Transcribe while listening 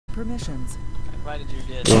permissions. I invited you,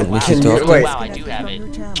 did. Yeah, Oh, we wow. can talk. Wait. Wow, I do have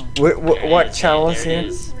it. What channel is it?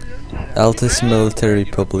 Altus Military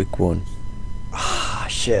Public 1. Ah,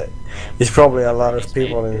 shit. There's probably a lot of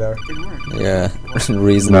people in there. Yeah, Reason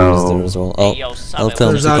is there as well. I'll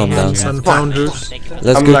tell him to come down. and founders.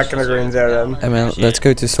 Let's I'm go. not gonna go in there then. Emil, let's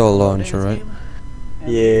go to Soul Launch, alright?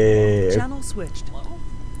 Yeah. Channel switched.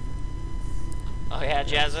 Oh yeah,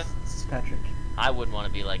 Jazza? This is Patrick. I wouldn't want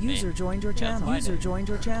to be like User me. joined your channel. User joined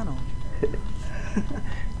your channel.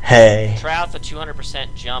 Hey. Try out the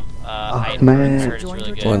 200% jump. I man. heard it's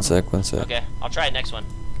really good. One sec. Okay, I'll try it next one.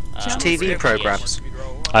 TV programs,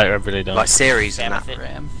 I really don't. like series and that.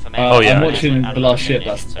 Oh, yeah. I'm watching The Last Ship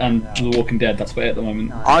and The Walking Dead. That's about it at the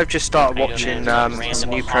moment. I've just started watching there's a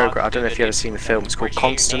new program. I don't know if you've ever seen the film. It's called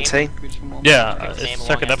Constantine. Yeah, it's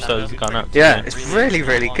second episode has gone out. Yeah, it's really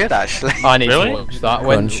good actually. I need Really? to watch that.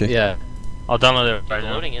 When? Crunchy. Yeah. I'll download it right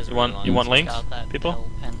now. Loading is You want links, people?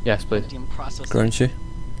 Yes, please. Crunchy.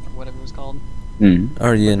 Whatever it was called.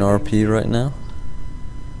 Are you in RP right now?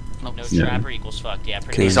 No trapper equals fucked. Yeah,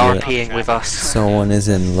 pretty He's Yeah. RPing with us. Someone is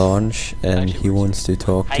in launch and he wants to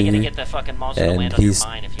talk How to you gonna you, get the fucking monster to and land on your he's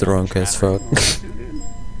mine if you don't drunk as trap fuck.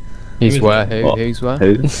 He's Who where? is Who? What? Who's where?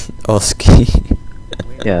 Who? Oski.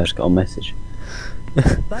 Yeah, I just got a message.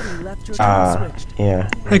 Buddy left your channel switched. Yeah.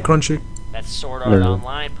 Hey, Crunchy. That Sword Hello. Art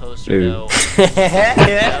Online poster Hello. though.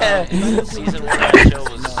 Yeah. Season 1 of that show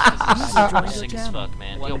was sick as fuck,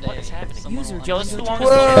 man. Yo, what is happening? Yo, this is the longest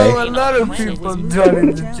Whoa, video a on lot the of planet. people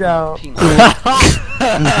joining the channel.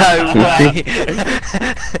 No way.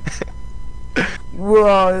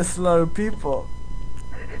 Whoa, there's a lot of people.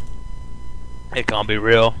 It can't be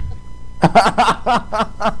real.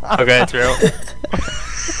 Okay, it's real.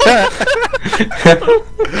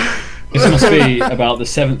 This must be about the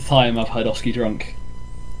 7th time I've had Oski drunk.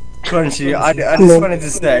 Crunchy, I just wanted to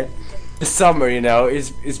say, this summer, you know, it's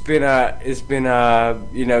been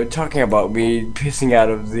you know, talking about me pissing out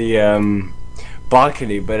of the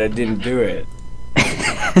balcony, but I didn't do it.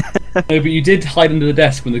 No, but you did hide under the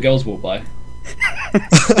desk when the girls walked by.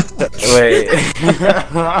 Wait.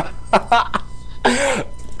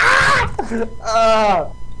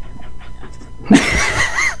 Ah!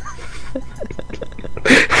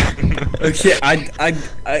 Okay,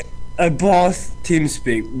 I paused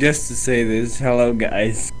TeamSpeak just to say this. Hello,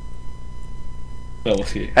 guys. Well,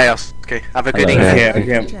 Oski. Hey, Oski. Have a good Hello. evening.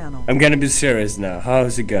 Okay, Channel. I'm gonna be serious now.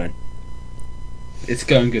 How's it going? It's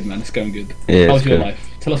going good, man. It's going good. Yeah, How's it's your good. life?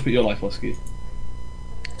 Tell us about your life, Oski.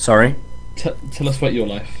 Sorry. Tell us about your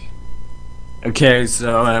life. Okay,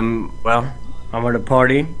 so well, I'm at a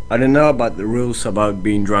party. I don't know about the rules about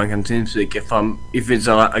being drunk on TeamSpeak. If it's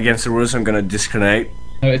against the rules, I'm gonna disconnect.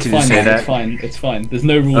 No, it's Can you fine, say man. that? It's fine. It's fine. There's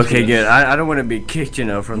no rules. Okay, for good. this. I don't want to be kicked, you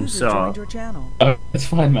know, from User Saw. joined your channel. Oh, it's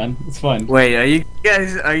fine, man. It's fine. Wait, are you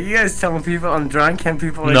guys telling people I'm drunk and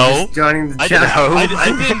people are No. just joining the I chat?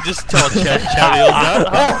 didn't just tell Charlie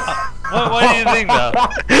that. Why do you think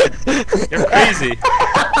that? You're crazy.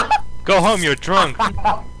 Go home, you're drunk.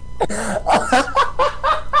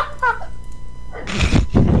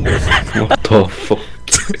 What the fuck?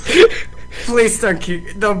 Please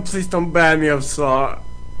don't ban me of Saw.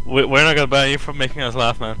 We're not gonna ban you for making us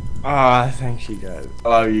laugh, man. Ah, thanks you guys. I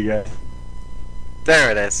love you guys. There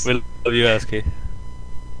it is. We love you, Oski.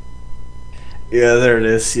 Yeah, there it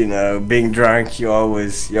is. You know, being drunk, you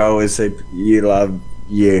always say you love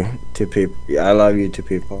you to people. Yeah, I love you to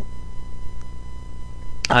people.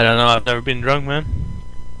 I don't know. I've never been drunk, man.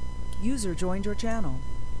 User joined your channel.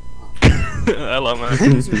 I love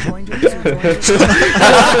man. User joined your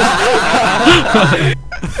channel.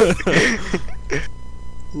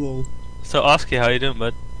 So, Oski, how you doing,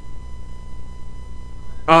 bud?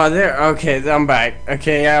 Oh, there. Okay, I'm back.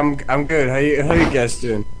 Okay, yeah, I'm good. How you guys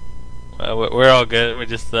doing? We're all good. We're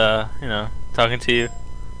just, you know, talking to you.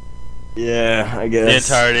 Yeah, I The guess.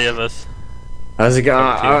 entirety of us. How's it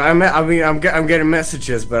going? Talking to you. I'm getting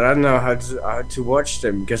messages, but I don't know how to watch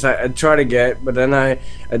them because I tried to get, but then I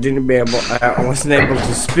didn't be able. I wasn't able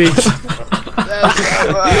to speak.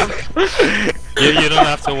 You don't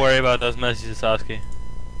have to worry about those messages, Oski.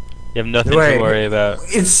 You have nothing Wait. to worry about.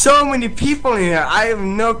 It's so many people in here. I have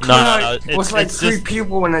no clue. No, It was like it's 3 just-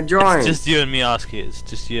 people when I joined. It's just you and me, Oski. It's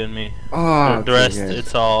just you and me. Oh, The rest, okay.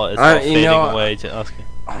 it's all you fading know, away to Oski.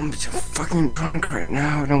 I'm so fucking drunk right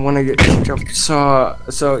now. I don't want to get kicked up.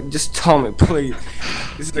 So just tell me, please.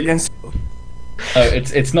 This is against. Oh,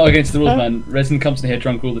 it's not against the rules, man. Resin comes in here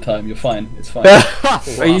drunk all the time. You're fine. It's fine.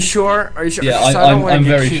 Are you sure? Are you sure? Yeah, 'Cause I don't wanna I'm get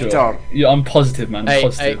very kicked sure. up. Yeah, I'm positive, man. I'm Hey,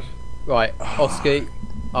 positive. right, Oski,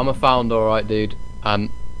 I'm a founder, alright, dude.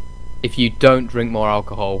 If you don't drink more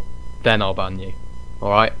alcohol, then I'll ban you.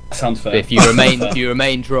 Alright? Sounds fair. If you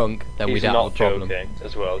remain drunk, then we He's don't have a not problem. joking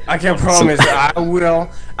as well. I can promise I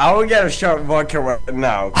will get a shot of vodka right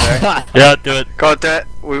now, okay? Yeah, do it. God,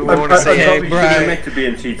 we want to say, hey, Brian. meant to be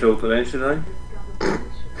in Talk then, should I?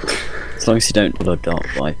 As long as you don't pull a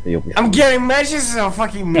dark life, you'll be. I'm getting messages of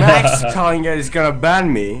fucking Max telling that he's gonna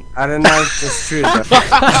ban me. I don't know if that's true though.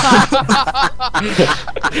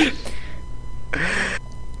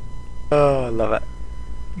 oh, I love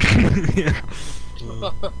it.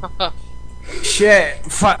 Shit,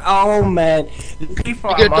 oh man. The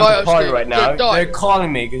people You're I'm gonna on die, the party Oski. right You're now, gonna die. they're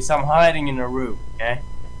calling me because I'm hiding in a room, okay?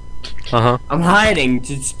 Uh-huh. I'm hiding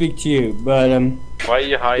to speak to you, but Why are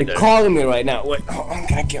you hiding? they're calling me right now. Wait, I'm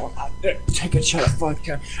gonna go out there, take a shot of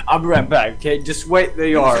vodka. I'll be right back, okay? Just wait there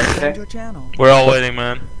you are, User joined okay? your channel. We're all waiting,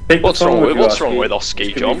 man. What's wrong with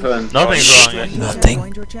Oski, John? Nothing's wrong. User Nothing.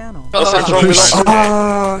 joined your channel. What's wrong with Oski?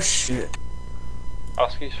 Oh shit.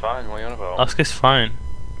 Oski's fine. What are you on about? Oski's fine.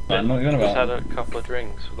 I'm not going Just had about. a couple of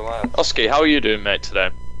drinks with the lads. Oski, how are you doing, mate, today?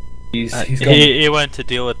 He's gone. He went to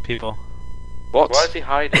deal with people. What? Why is he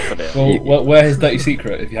hiding? Well, we're his dirty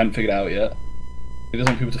secret. If you hadn't figured it out yet, he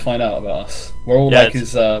doesn't want people to find out about us. We're all Yeah, like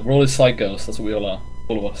his. We're all his side girls. That's what we all are.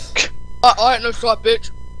 All of us. I ain't no side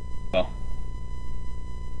bitch. Now,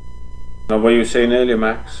 what you were saying earlier,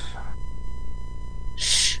 Max?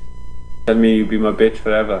 Tell me you'll be my bitch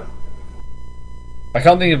forever. I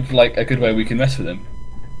can't think of like a good way we can mess with him.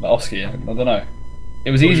 Like Oski, I don't know. It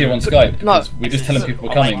was easier on Skype because we just tell him people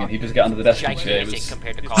were coming and he'd just get under the desk and shit. It Gigantic was...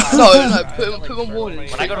 compared to Colorado. No, put him on warning.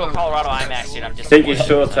 When I go to a Colorado IMAX, dude, I'm just. Take your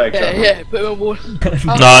short take off. Yeah, put him on warning.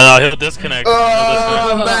 No, he'll disconnect.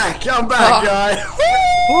 Oh, I'm back, guys.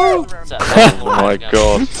 Oh my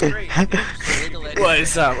God. What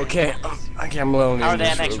is up? Okay, I'm lonely. How are in the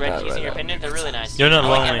this MX room Red now, keys in right your now. opinion? They're really nice. You're not I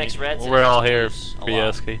like lonely. MX Reds and We're all here MX for a lot.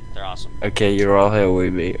 Oski. They're awesome. Okay, you're all here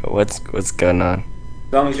with me. What's going on?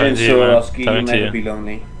 As long as you're in Talking to you, man. Oski, you'll Talking to never you. be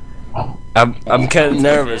lonely. I'm kind of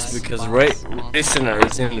nervous because listener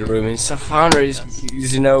is in the room and Safana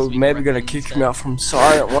is you know maybe gonna kick me out from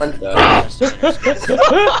Silent one day.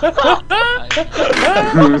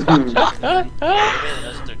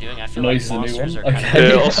 Noise is a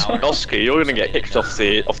new one. Oski, you're gonna get kicked off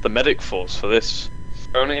the medic force for this.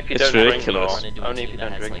 Only if you It's don't ridiculous. drink more. Only if you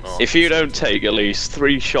don't drink more. If you don't take at least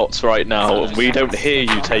 3 shots right now and we don't hear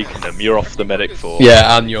you taking them, you're off the medic force.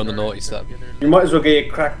 Yeah, and you're on the naughty step. You might as well get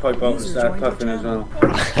your crack pipe out and start puffing as well.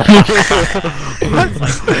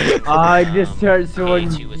 I just heard someone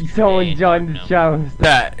joined the channel.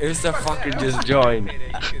 That who's the fucker just joined?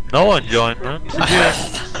 No one joined, man.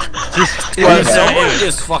 Someone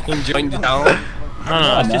just fucking joined the channel.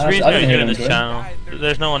 No, it's just I reasoning didn't you hear in them this join. channel.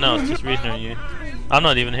 There's no one else, just reasoning you. I'm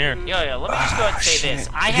not even here. Yo, let me just go ahead and say this.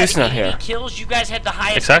 I He's had not 80 here. kills, you guys had the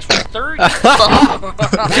highest Exactly. 30.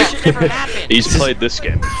 That should never happen. He's played this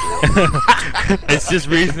game. It's just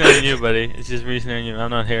reasoning you, buddy. It's just reasoning you. I'm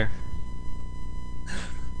not here.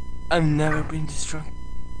 I've never been this drunk.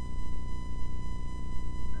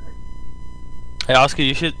 Hey, Oscar,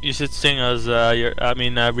 you should sing us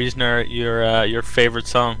Reasoner, your favorite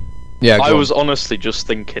song. Yeah, go I on. was honestly just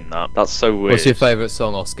thinking that. That's so weird. What's your favourite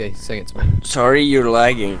song, Oski? Sing it to me. Sorry, you're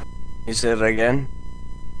lagging. You said it again.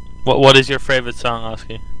 What is your favorite song,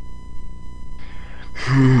 Oscar?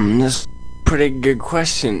 That's a pretty good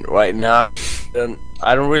question right now.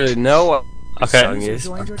 I don't really know what the song Okay, is.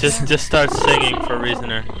 just start singing for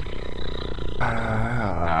Reasoner.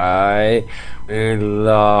 I will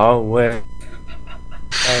always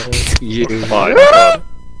love you. My God.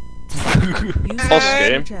 User Oski.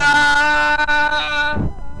 joined your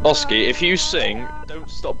channel. Oski, if you sing Don't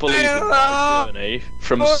Stop Believing My Journey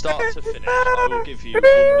from start to finish, I will give you 1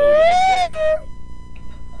 million in game.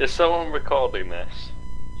 Is someone recording this?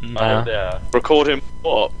 Nah. Yeah. Recording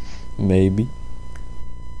what? Maybe.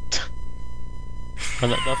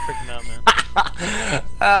 Don't freak me out,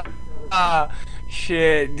 man.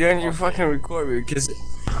 Shit, don't you fucking record me, because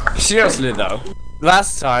seriously though,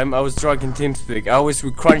 last time I was drunk in TeamSpeak, I was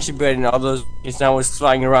with Crunchy Bed and all those and I was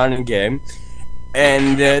flying around in game,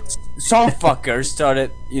 and some fucker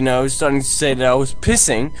started to say that I was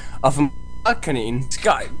pissing off a balcony in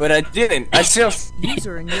Skype, but I didn't. I still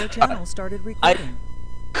User in your channel started recording.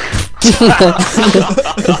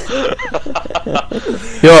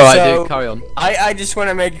 You're alright, So- dude. Carry on. I just want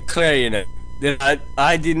to make it clear, that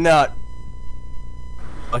I did not.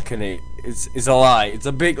 Balcony. It's a lie. It's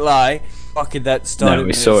a big lie. Fuck it, that started.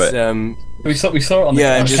 we saw this, it. We saw it on the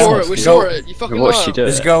Yeah, on the just- channel. We Go- saw it. You fucking What she liar. did?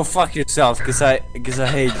 Just go fuck yourself, cause I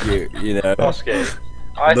hate you, you know. Oscar,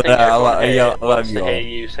 I But, think I everyone love here you wants all. to hear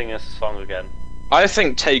you sing us a song again. I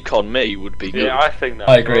think Take On Me would be good. Yeah, I think that.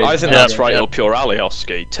 I agree. I think that's right up your alley,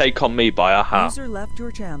 Oski. Take On Me by Aha. User left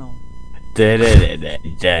your channel. Exactly.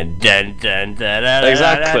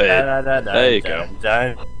 There you go.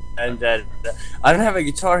 I don't have a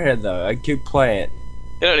guitar here though. I keep playing.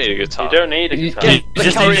 You don't need a guitar. You don't need a guitar. Get the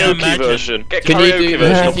just need to karaoke imagine. version. Get Can you karaoke do-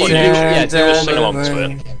 version up on can you- YouTube. yeah, do We'll it. sing along to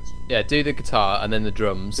it. Yeah, do the guitar and then the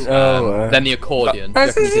drums, Oh, then the accordion.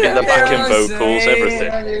 Get the backing vocals,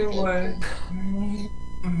 everything.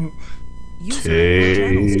 User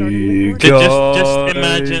in your channel started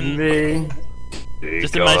recording. Just imagine.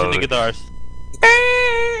 Just imagine the guitars.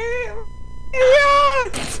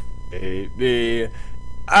 Baby,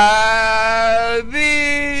 I'll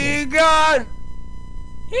be gone.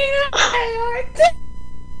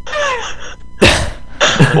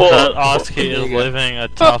 That Oski is living a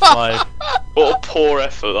tough life. What a poor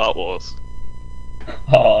effort that was.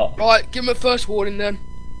 Aw. Right, give him a first warning then.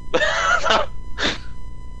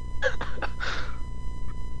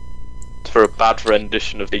 For a bad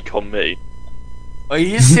rendition of Take On Me. Are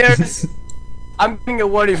you serious? I'm getting a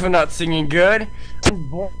warning for not singing good.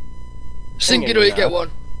 Sing it or you get one.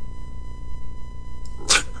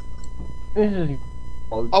 I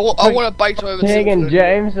want a Beethoven Pig and symphony.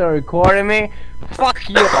 James are recording me. Fuck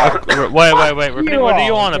you. Wait. What are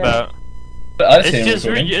you on about? I see him It's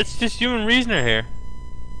recording. just you and Reasoner here.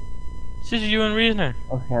 It's just you and Reasoner.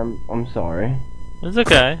 Okay, I'm sorry. It's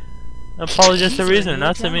okay. Apologize to User in Reasoner, your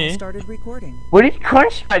not to channel me. started recording. Where did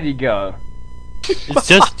Crunch Buddy go?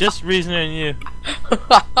 It's just Reasoner and you.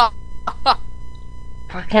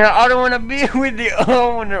 Fucking, I don't want to be with the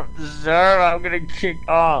owner of the server. I'm gonna kick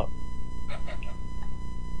off.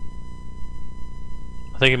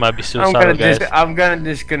 I think it might be suicidal, guys. I'm gonna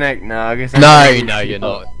disconnect now. I guess. No, you're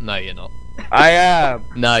not. No, you're not. I am.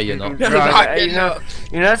 No, you're not. Drunk.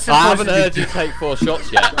 You're not I supposed haven't to heard be. you take 4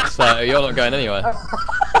 shots yet, so you're not going anywhere.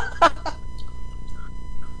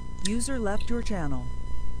 User left your channel.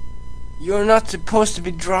 You're not supposed to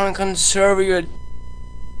be drunk on the server.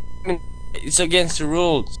 It's against the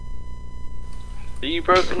rules. Are you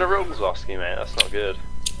broken the rules, Oski, mate? That's not good.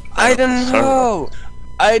 I don't know.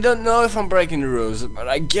 I don't know if I'm breaking the rules, but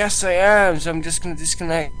I guess I am. So I'm just gonna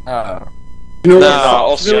disconnect now. You know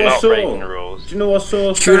what? You're not breaking the rules. Do you know what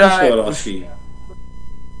source Should stands I- for, Oski?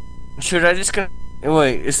 Should I just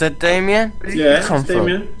wait? Is that Damien? Where did you Yeah, come it's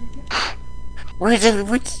Damien. from? Where did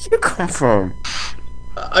you come from?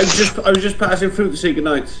 I was just passing through to say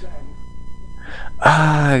goodnight.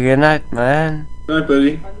 Ah, good night, man. Good night,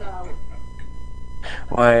 buddy.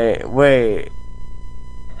 Wait.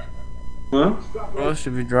 What? Supposed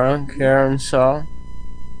to be drunk, Karen saw.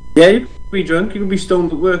 Yeah, you can be drunk. You can be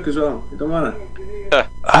stoned at work as well. It don't matter.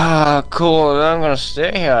 Ah, cool. Then I'm gonna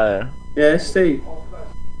stay here. Yeah, stay.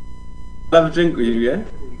 I'll have a drink with you, yeah?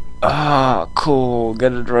 Ah, cool.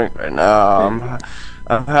 Get a drink right now.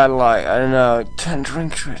 I've had like, I don't know, 10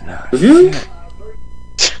 drinks right now. Have you?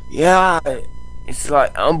 Yeah, it's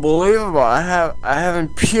like unbelievable. I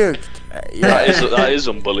haven't puked. Yeah. That is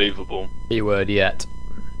unbelievable. Keyword yet.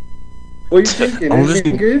 What are you thinking? I'm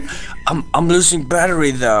Anything good? I'm losing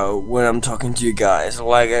battery though when I'm talking to you guys.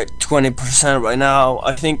 Like at 20% right now.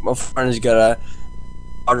 I think my friend is gonna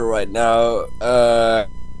order right now.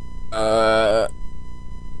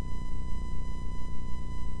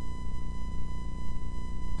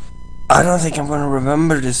 I don't think I'm gonna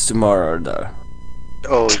remember this tomorrow though.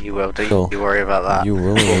 Oh, you will. Don't you worry about that. You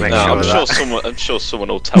will. We'll make No, sure I'm of sure that. I'm sure someone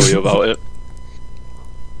will tell you about it.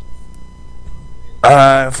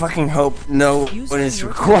 I fucking hope no User one in is your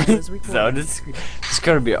recording. channel is recording. So it's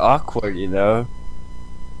gonna be awkward, you know.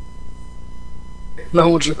 No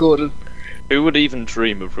one's recorded. Who would even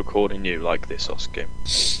dream of recording you like this, Oski?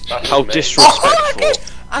 How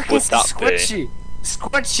disrespectful I can would see that be? Squishy.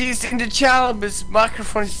 Squishy's in the channel, but his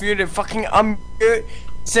microphone is muted. Fucking unmute.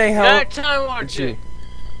 Say hello.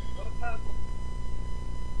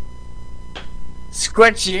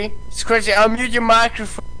 Squishy. Squishy, unmute your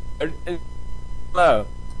microphone. Hello.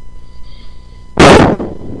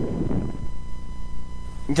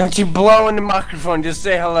 Don't you blow in the microphone, just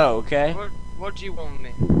say hello, okay? What do you want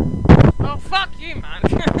me? Oh, fuck you, man.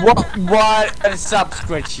 What's up,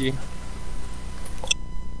 Squishy?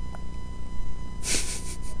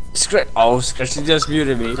 Squishy just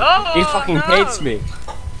muted me. Oh, He fucking no. hates me.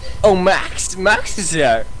 Oh, Max is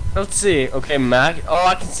here. Let's see. Okay, Max. Oh,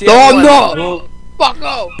 I can see. Oh, no! Fuck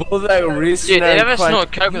off! Bulldog, Reason, Dude, they never and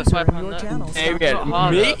snort coke with a User swipe in on your that. channel started Damien, Not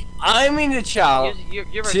hard, me? I'm in the channel. You're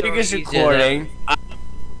Tig is easier recording. than-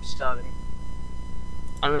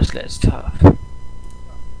 Honestly, it's tough.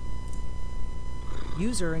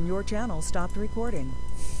 User in your channel stopped recording.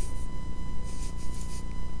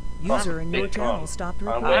 User in your channel stopped I'm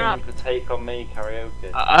recording. waiting for Take On Me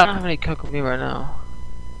karaoke. I don't have any coke on me right now.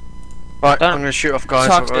 Right, I'm gonna shoot off, guys.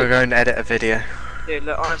 Talk We're going to edit a video. Dude,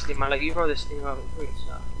 look, honestly, man, like, you roll this thing over the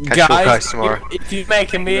stuff. Catch you guys Guys, tomorrow. if you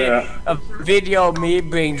make a video of me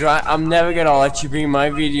being drunk, I'm never gonna let you be in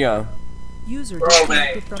my video. User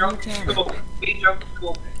disconnected from your channel.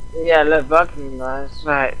 Yeah, look, fucking guys.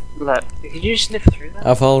 Right, look, could you sniff through that?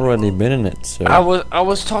 I've already been in it, so. I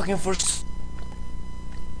was talking for.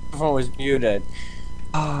 Phone was muted.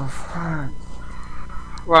 Oh.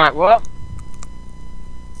 Right, what?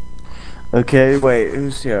 Okay, wait,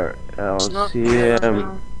 who's here? It's I'll not see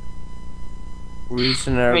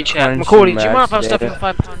Listener. Let me check. Macaulay, do you mind if I stuff your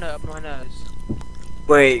 £5 note up my nose?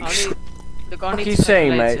 Wait. I need, look, I What need are you to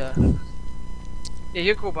saying, later. mate? Yeah,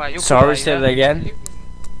 you're cool by it. Sorry, say that again.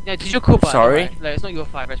 Yeah, did you call by Sorry? it? Like, it's not your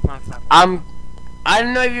 £5, it's my £5. I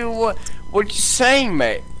don't know if you what you saying,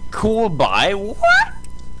 mate. Cool by what?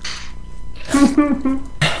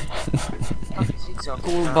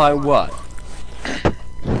 Cool by what?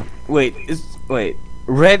 Wait,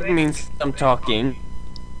 red means I'm talking.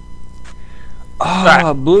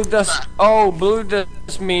 Oh, blue does. Oh, blue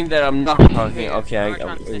does mean that I'm not talking. Okay,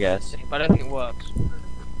 I guess. But I don't think it works.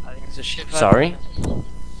 I think it's a shit. Sorry.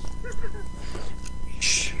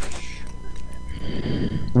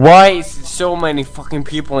 Why is so many fucking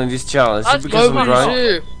people in this channel? Is it because I'm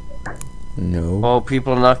drunk? No. Oh,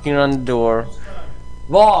 people knocking on the door.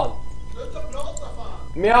 Vad?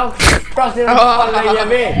 Men jag pratar inte om lägga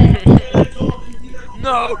mig.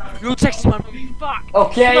 No, you're texting my mum. Fuck.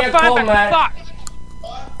 Okay, Get my phone come back, on. fuck.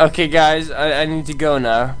 Okay, guys, I need to go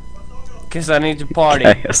now. Cause I need to party.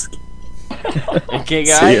 Okay,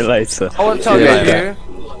 guys. See you later. I want to talk to you.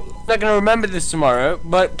 I'm not gonna remember this tomorrow,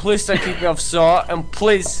 but please don't keep me off saw, and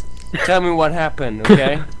please tell me what happened,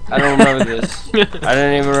 okay? I don't remember this. I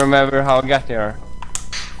don't even remember how I got there.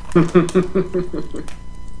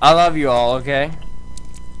 I love you all, okay?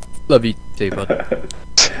 Love you too, bud.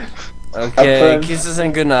 Okay, kisses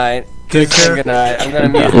and good night. Take Kisses care. and good night. I'm gonna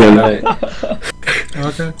mute you.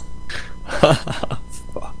 Okay.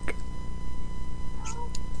 Fuck.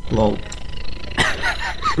 Lol.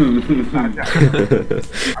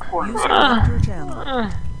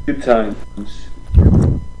 Good times.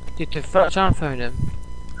 Dude, to try and phone him.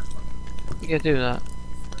 You gotta do that.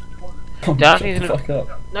 Oh, Dad, shut the fuck up.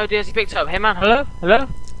 No, Diaz, he picked up. Hey man, hello? Hello?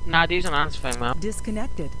 Nah, dude's on answer phone, man.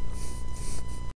 Disconnected.